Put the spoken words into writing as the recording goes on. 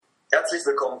Herzlich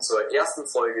willkommen zur ersten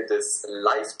Folge des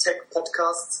LiveTech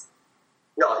Podcasts.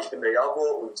 Ja, ich bin der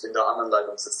Javor und in der anderen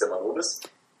Leitung sitzt der Manolis.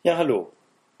 Ja, hallo.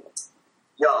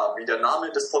 Ja, wie der Name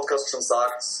des Podcasts schon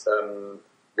sagt,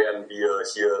 werden wir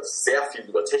hier sehr viel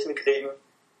über Technik reden.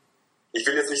 Ich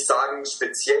will jetzt nicht sagen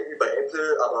speziell über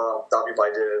Apple, aber da wir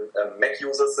beide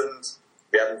Mac-User sind,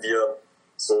 werden wir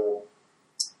so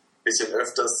ein bisschen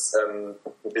öfters ein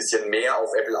bisschen mehr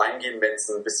auf Apple eingehen, wenn es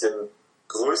ein bisschen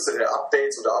größere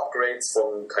Updates oder Upgrades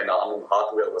von, keine Ahnung,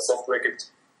 Hardware oder Software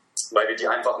gibt, weil wir die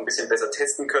einfach ein bisschen besser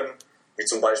testen können, wie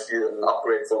zum Beispiel ein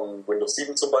Upgrade von Windows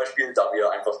 7 zum Beispiel, da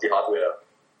wir einfach die Hardware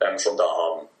schon da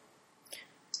haben.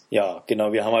 Ja,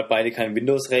 genau, wir haben halt beide keinen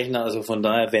Windows-Rechner, also von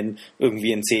daher, wenn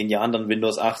irgendwie in 10 Jahren dann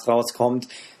Windows 8 rauskommt,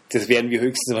 das werden wir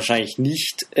höchstens wahrscheinlich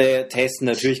nicht testen.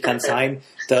 Natürlich kann es sein,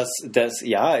 dass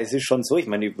ja, es ist schon so, ich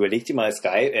meine, überlegt dir mal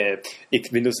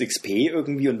Windows XP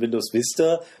irgendwie und Windows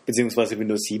Vista, beziehungsweise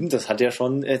Windows 7, das hat ja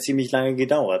schon ziemlich lange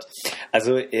gedauert.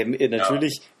 Also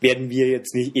natürlich werden wir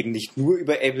jetzt nicht nur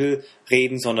über Apple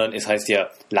reden, sondern es heißt ja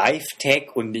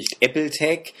LiveTech und nicht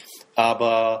AppleTech,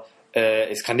 aber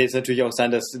es kann jetzt natürlich auch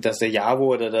sein, dass der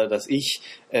Javo oder dass ich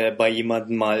bei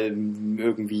jemandem mal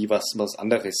irgendwie was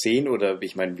anderes sehen, oder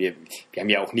ich meine, wir haben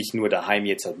ja auch nicht nur daheim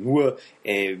jetzt halt nur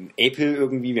Apple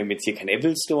irgendwie, wir haben jetzt hier keinen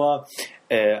Apple Store,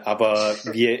 aber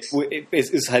es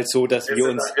ist halt so, dass wir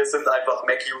sind einfach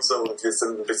Mac-User und wir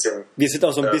sind ein bisschen... Wir sind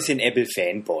auch so ein bisschen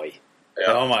Apple-Fanboy, wenn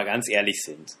wir mal ganz ehrlich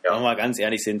sind. Wenn wir mal ganz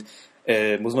ehrlich sind,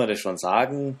 muss man das schon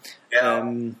sagen.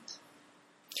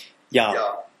 Ja.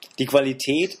 Die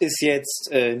Qualität ist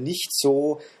jetzt nicht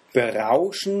so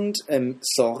berauschend,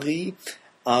 sorry,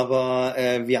 aber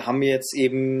wir haben jetzt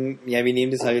eben, ja, wir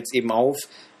nehmen das halt jetzt eben auf,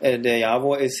 der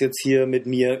Javor ist jetzt hier mit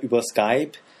mir über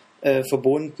Skype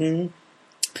verbunden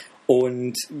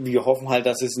und wir hoffen halt,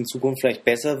 dass es in Zukunft vielleicht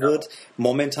besser wird.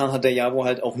 Momentan hat der Javor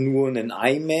halt auch nur einen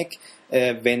iMac,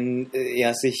 wenn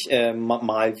er sich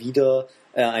mal wieder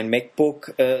ein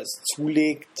MacBook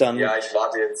zulegt, dann... Ja, ich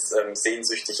warte jetzt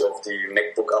sehnsüchtig auf die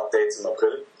MacBook-Updates im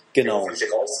April, genau, die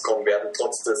hoffentlich rauskommen werden,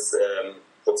 trotz des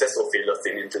Prozessorfehlers,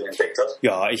 den Intel entdeckt hat.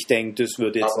 Ja, ich denke, das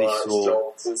wird jetzt aber nicht so... Ich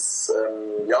glaube,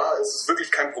 es ist wirklich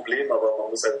kein Problem, aber man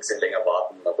muss halt ein bisschen länger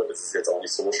warten, aber das ist jetzt auch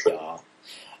nicht so schlimm.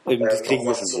 Ja, das kriegen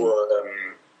wir schon zur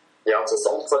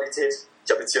Soundqualität.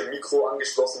 Ich habe jetzt hier ein Mikro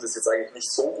angeschlossen, das jetzt eigentlich nicht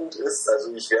so gut ist,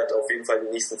 also ich werde auf jeden Fall in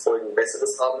den nächsten Folgen ein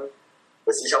besseres haben.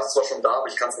 Ich habe es zwar schon da, aber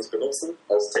ich kann es nicht benutzen,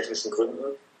 aus technischen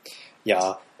Gründen.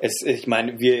 Ja, ich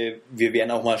meine, wir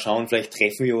werden auch mal schauen, vielleicht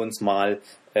treffen wir uns mal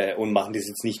und machen das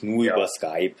jetzt nicht nur über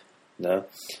Skype. Ne?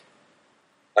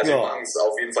 Also wir machen es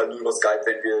auf jeden Fall nur über Skype,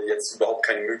 wenn wir jetzt überhaupt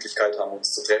keine Möglichkeit haben, uns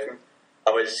zu treffen.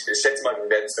 Aber ich schätze mal, wir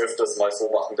werden es öfters mal so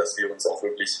machen, dass wir uns auch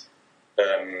wirklich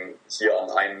hier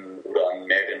an einen oder an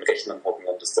mehreren Rechnern hocken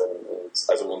und das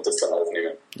dann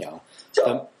aufnehmen. Ja.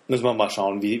 Dann müssen wir mal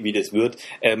schauen, wie das wird.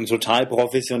 Total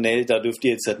professionell, da dürft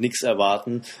ihr jetzt halt nichts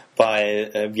erwarten,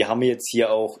 weil wir haben jetzt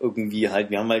hier auch irgendwie halt,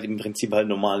 wir haben halt im Prinzip halt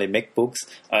normale MacBooks,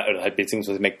 oder halt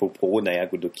beziehungsweise MacBook Pro, naja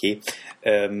gut, okay,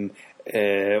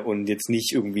 und jetzt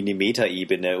nicht irgendwie eine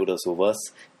Meta-Ebene oder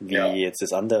sowas, wie jetzt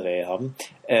das andere haben.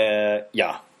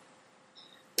 Naja,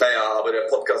 aber der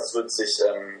Podcast wird sich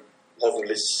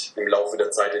hoffentlich im Laufe der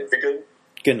Zeit entwickeln.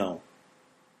 Genau.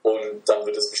 Und dann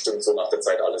wird es bestimmt so nach der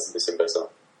Zeit alles ein bisschen besser.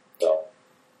 Ja.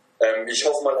 Ich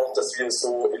hoffe mal auch, dass wir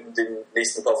so in den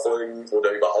nächsten paar Folgen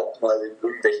oder überhaupt mal in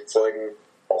irgendwelchen Folgen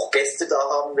auch Gäste da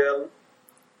haben werden,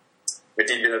 mit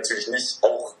denen wir natürlich nicht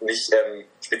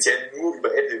speziell nur über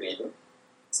Apple reden.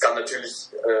 Es kann natürlich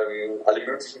alle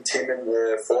möglichen Themen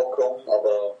vorkommen,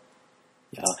 aber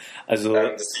das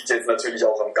liegt jetzt natürlich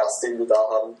auch am Gast, den wir da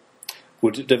haben.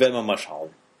 Gut, da werden wir mal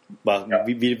schauen,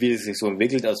 wie es sich so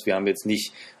entwickelt. Also wir haben jetzt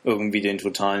nicht irgendwie den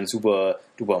totalen super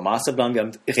duper Masterplan. Wir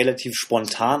haben relativ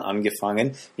spontan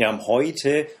angefangen. Wir haben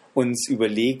heute uns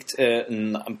überlegt,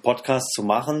 einen Podcast zu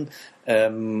machen.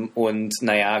 Und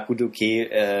naja, gut,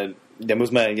 okay, da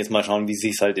muss man jetzt mal schauen, wie es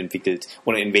sich halt entwickelt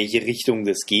oder in welche Richtung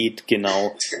das geht.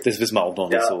 Genau, das wissen wir auch noch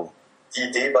nicht so. Die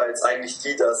Idee war jetzt eigentlich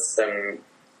die, dass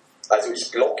also ich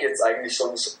blogge jetzt eigentlich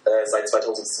schon seit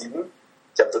 2007.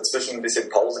 Ich habe dazwischen ein bisschen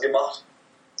Pause gemacht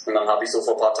und dann habe ich so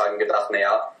vor ein paar Tagen gedacht,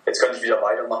 naja, jetzt könnte ich wieder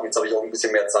weitermachen, jetzt habe ich auch ein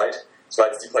bisschen mehr Zeit. Ich war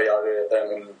jetzt die paar Jahre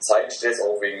im Zeitstress,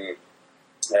 auch wegen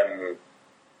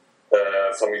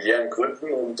familiären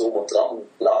Gründen und drum und dran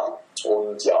und bla.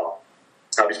 Und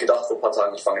habe ich gedacht vor ein paar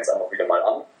Tagen, ich fange jetzt einfach wieder mal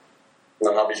an. Und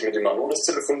dann habe ich mit dem Manolis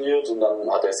telefoniert und dann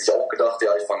hat er sich auch gedacht,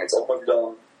 ich fange jetzt auch mal wieder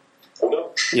an.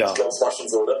 Oder? Ja. Ich glaube, es war schon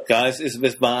so, oder? Ja,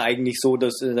 es war eigentlich so,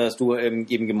 dass du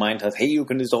eben gemeint hast, hey, du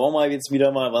könntest doch auch mal jetzt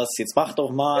wieder mal was, jetzt mach doch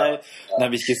mal. Ja. Dann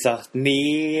habe ich gesagt,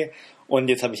 nee. und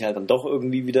jetzt habe ich halt dann doch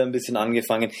irgendwie wieder ein bisschen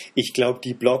angefangen. Ich glaube,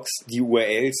 die Blogs, die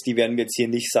URLs, die werden wir jetzt hier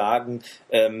nicht sagen,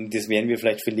 das werden wir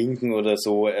vielleicht verlinken oder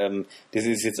so, das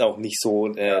ist jetzt auch nicht so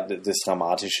das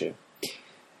Dramatische.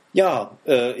 Ja,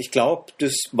 ich glaube,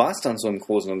 das war's dann so im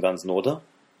Großen und Ganzen, oder?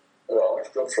 Ja,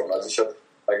 ich glaube schon, also ich habe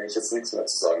eigentlich jetzt nichts mehr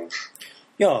zu sagen.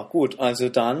 Ja, gut, also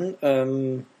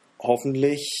dann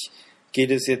hoffentlich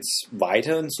geht es jetzt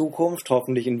weiter in Zukunft,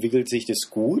 hoffentlich entwickelt sich das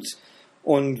gut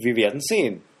und wir werden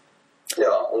sehen.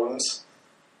 Ja, und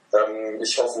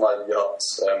ich hoffe mal, ihr habt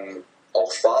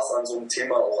auch Spaß an so einem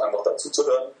Thema, auch einfach dazu zu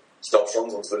hören. Ich glaube schon,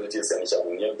 sonst würdet ihr es ja nicht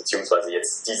abonnieren, beziehungsweise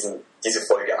jetzt diese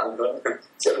Folge anhören.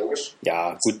 Ist ja logisch.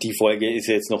 Ja, gut, die Folge ist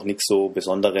jetzt noch nichts so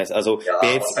Besonderes. Also, ja,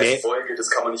 Folge, das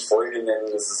kann man nicht Folge nennen,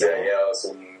 das ist ja eher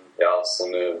so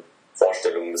eine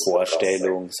Vorstellung.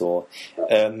 Vorstellung, so.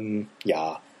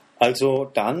 Ja, also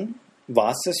dann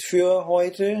war es das für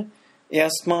heute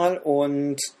erstmal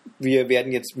und wir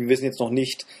wissen jetzt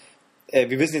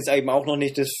eben auch noch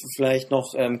nicht, das vielleicht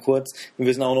noch kurz, wir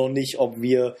wissen auch noch nicht, ob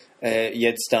wir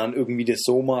jetzt dann irgendwie das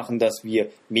so machen, dass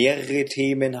wir mehrere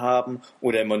Themen haben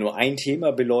oder immer nur ein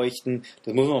Thema beleuchten.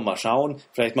 Das muss man mal schauen.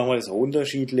 Vielleicht machen wir das auch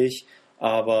unterschiedlich,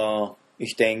 aber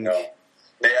ich denke... Ja.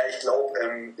 Naja, ich glaube,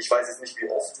 ich weiß jetzt nicht, wie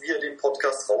oft wir den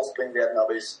Podcast rausbringen werden,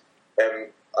 aber ich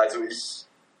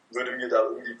würde mir da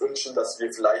irgendwie wünschen, dass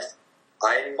wir vielleicht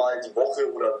einmal die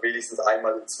Woche oder wenigstens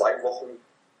einmal in 2 Wochen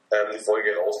eine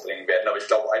Folge rausbringen werden. Aber ich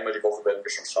glaube, einmal die Woche werden wir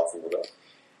schon schaffen, oder?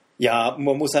 Ja,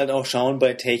 man muss halt auch schauen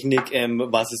bei Technik,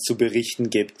 was es zu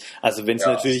berichten gibt. Also wenn es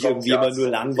natürlich irgendwie immer nur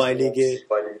langweilige...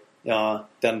 Ja,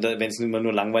 dann, wenn es immer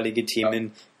nur langweilige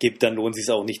Themen gibt, dann lohnt es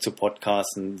sich auch nicht zu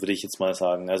podcasten, würde ich jetzt mal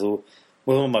sagen. Also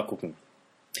muss man mal gucken.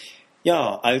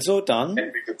 Ja, also dann...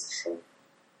 Entwickelt sich schon.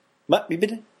 Wie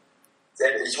bitte?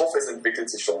 Ich hoffe, es entwickelt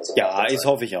sich schon so. Ja, das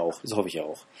hoffe ich auch.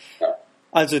 Ja.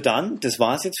 Also dann, das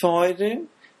war's jetzt für heute.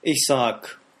 Ich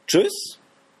sag Tschüss.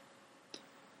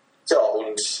 Ja,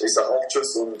 und ich sag auch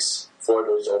Tschüss und freut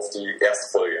euch auf die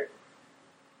erste Folge.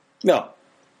 Ja,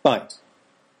 bye.